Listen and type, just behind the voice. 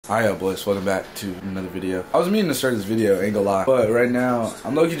Hi boys, welcome back to another video. I was meaning to start this video, ain't gonna lie, but right now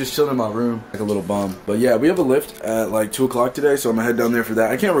I'm low-key just chilling in my room like a little bum. But yeah, we have a lift at like 2 o'clock today, so I'm gonna head down there for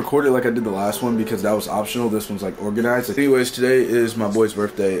that. I can't record it like I did the last one because that was optional. This one's like organized. Anyways, today is my boy's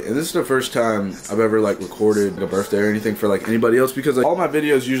birthday, and this is the first time I've ever like recorded like, a birthday or anything for like anybody else, because like all my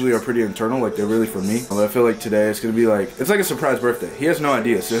videos usually are pretty internal, like they're really for me. But I feel like today it's gonna be like, it's like a surprise birthday. He has no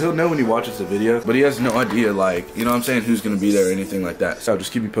idea, so he'll know when he watches the video, but he has no idea, like, you know what I'm saying, who's gonna be there or anything like that. So I'll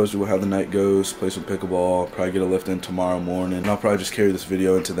just keep you posted with how the night goes, play some pickleball, probably get a lift in tomorrow morning, and I'll probably just carry this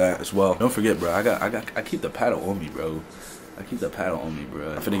video into that as well. Don't forget, bro, I keep the paddle on me, bro. I keep the paddle on me,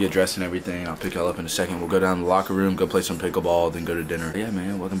 bro. I'm finna get dressed and everything. I'll pick y'all up in a second. We'll go down to the locker room, go play some pickleball, then go to dinner. Yeah,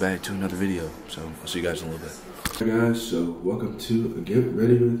 man, welcome back to another video. So I'll see you guys in a little bit. Hey guys, so welcome to a get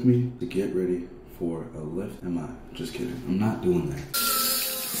ready with me to get ready for a lift. Am I? Just kidding. I'm not doing that.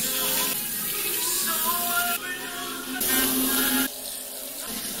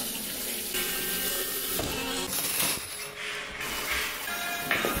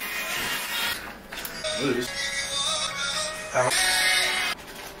 What is this?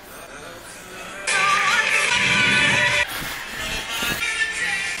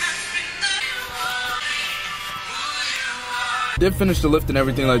 Did finish the lift and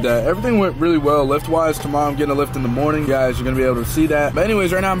everything like that. Everything went really well lift wise. Tomorrow I'm getting a lift in the morning. You guys are gonna be able to see that. But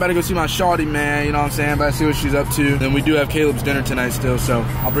anyways, right now I'm about to go see my shawty, man. You know what I'm saying? I'm about to see what she's up to. Then we do have Caleb's dinner tonight still, so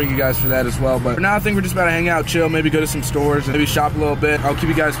I'll bring you guys for that as well. But for now I think we're just about to hang out, chill, maybe go to some stores, and maybe shop a little bit. I'll keep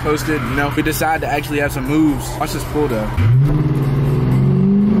you guys posted. You know, if we decide to actually have some moves. Watch this pool though.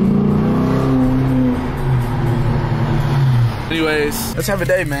 Anyways, let's have a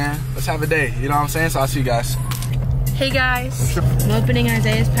day, man. Let's have a day. You know what I'm saying? So I'll see you guys. Hey guys, I'm opening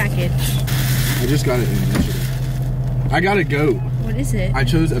Isaiah's package. I just got it in yesterday. I got a goat. What is it? I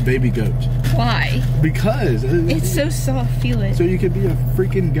chose a baby goat. Why? Because it's so soft, feel it. So you could be a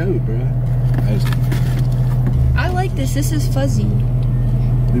freaking goat, bro. I like this, this is fuzzy.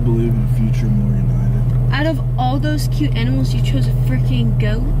 We believe in a future more united. Out of all those cute animals, you chose a freaking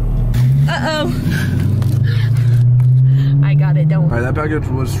goat? Uh-oh. I got it, don't worry. Alright, that package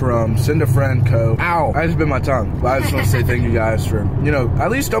was from Send a Friend Co. Ow! I just bit my tongue. But I just want to say thank you guys for, you know, at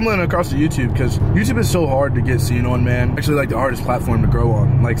least stumbling across to YouTube, because YouTube is so hard to get seen on, man. Actually, like the hardest platform to grow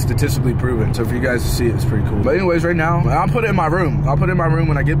on, like statistically proven. So for you guys to see it, it's pretty cool. But anyways, right now, I'll put it in my room. I'll put it in my room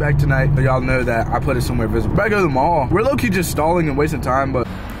when I get back tonight, so y'all know that I put it somewhere visible. But I go to the mall. We're low-key just stalling and wasting time, but...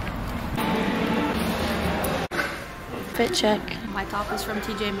 Fit check. My top is from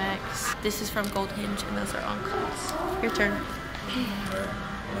TJ Maxx. This is from Gold Hinge, and those are on class. Your turn.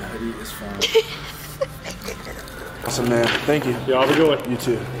 My hoodie is fine. Awesome, man. Thank you. Yeah, I'll be good. You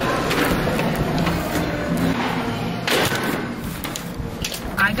too.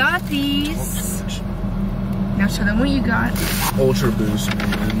 I got these. Now show them what you got. Ultra Boost,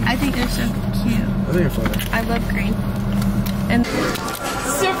 man. I think they're so cute. I think they're fun. I love green. And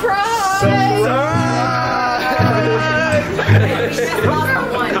surprise! Surprise!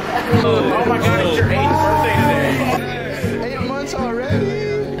 Oh my god, it's your 8th birthday today. 8 months already.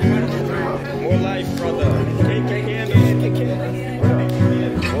 More life, brother. Cake candy.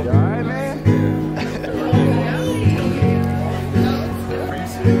 You alright, man?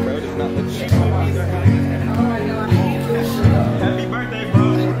 Happy birthday, bro.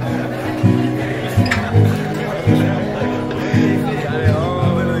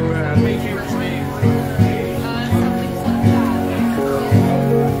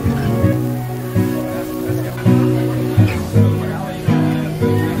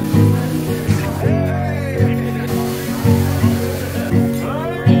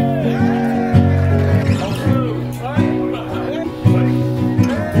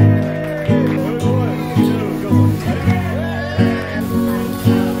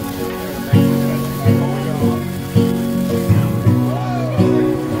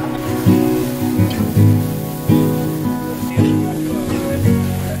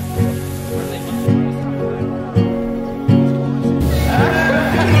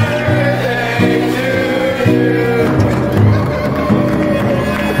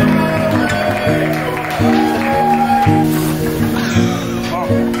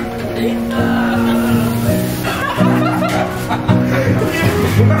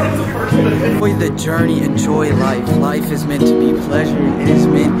 Enjoy the journey, enjoy life. Life is meant to be pleasure. It is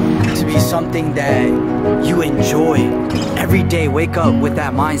meant to be something that you enjoy. Every day, wake up with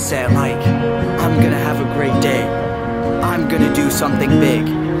that mindset like, I'm gonna have a great day. I'm gonna do something big.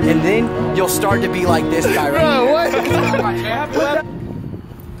 And then you'll start to be like this guy right here. What?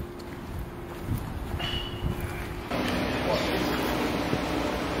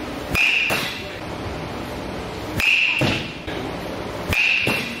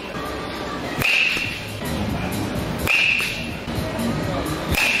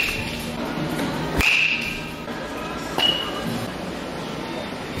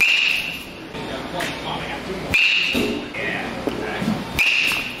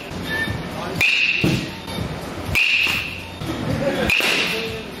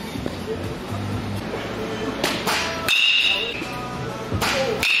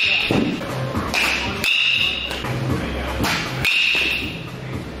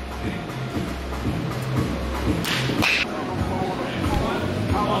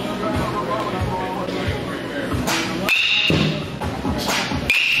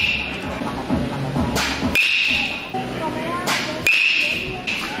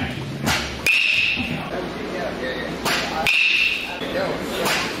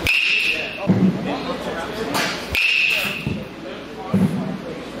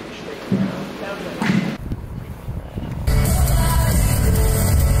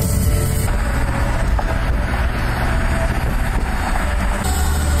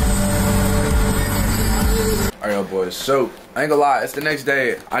 So, I ain't gonna lie, it's the next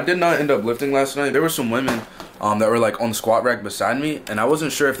day. I did not end up lifting last night. There were some women that were like on the squat rack beside me, and I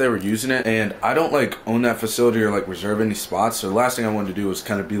wasn't sure if they were using it, and I don't like own that facility or like reserve any spots, so the last thing I wanted to do was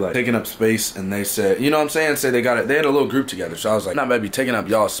kind of be like taking up space, and they said, you know what I'm saying, say they got it, they had a little group together, so I was like, not about to be taking up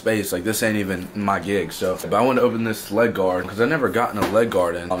y'all's space, like this ain't even my gig. So, but I wanted to open this leg guard, because I never gotten a leg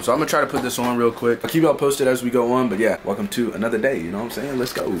guard in, so I'm gonna try to put this on real quick. I'll keep y'all posted as we go on, but yeah, welcome to another day, you know what I'm saying,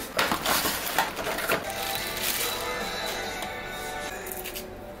 let's go.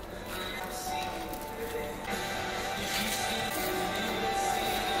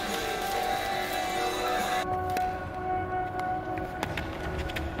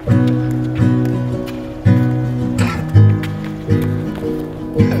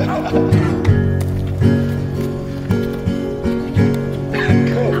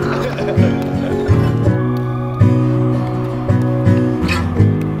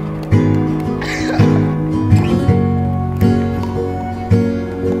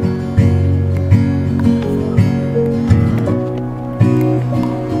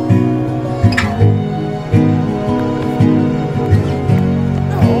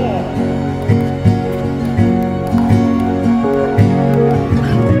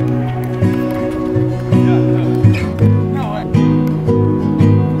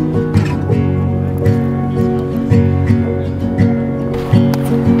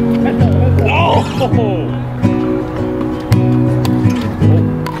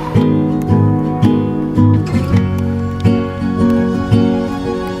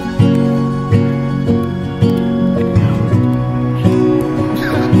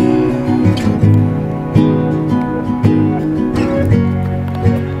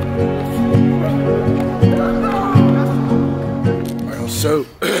 So,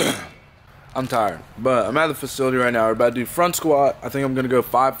 I'm tired, but I'm at the facility right now. We're about to do front squat. I think I'm gonna go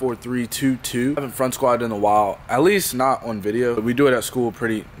 5, 4, 3, 2, 2. I haven't front squatted in a while, at least not on video. But we do it at school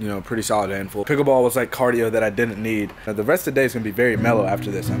pretty solid handful. Pickleball was like cardio that I didn't need. Now, the rest of the day is gonna be very mellow after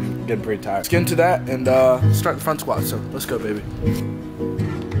this. I'm getting pretty tired. Let's get into that and start the front squat. So let's go, baby.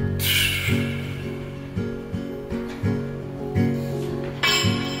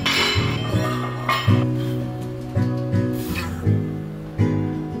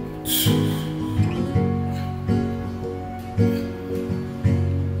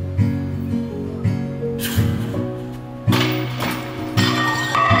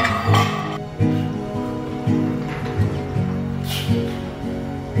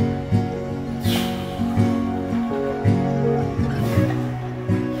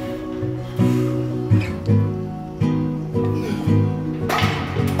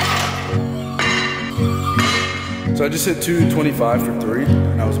 So I just hit 225 for 3,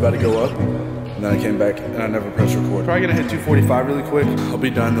 and I was about to go up, and then I came back, and I never pressed record. Probably gonna hit 245 really quick. I'll be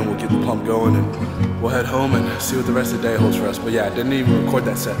done, then we'll get the pump going, and we'll head home and see what the rest of the day holds for us. But yeah, I didn't even record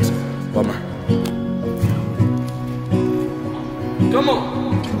that set, so bummer. Come on.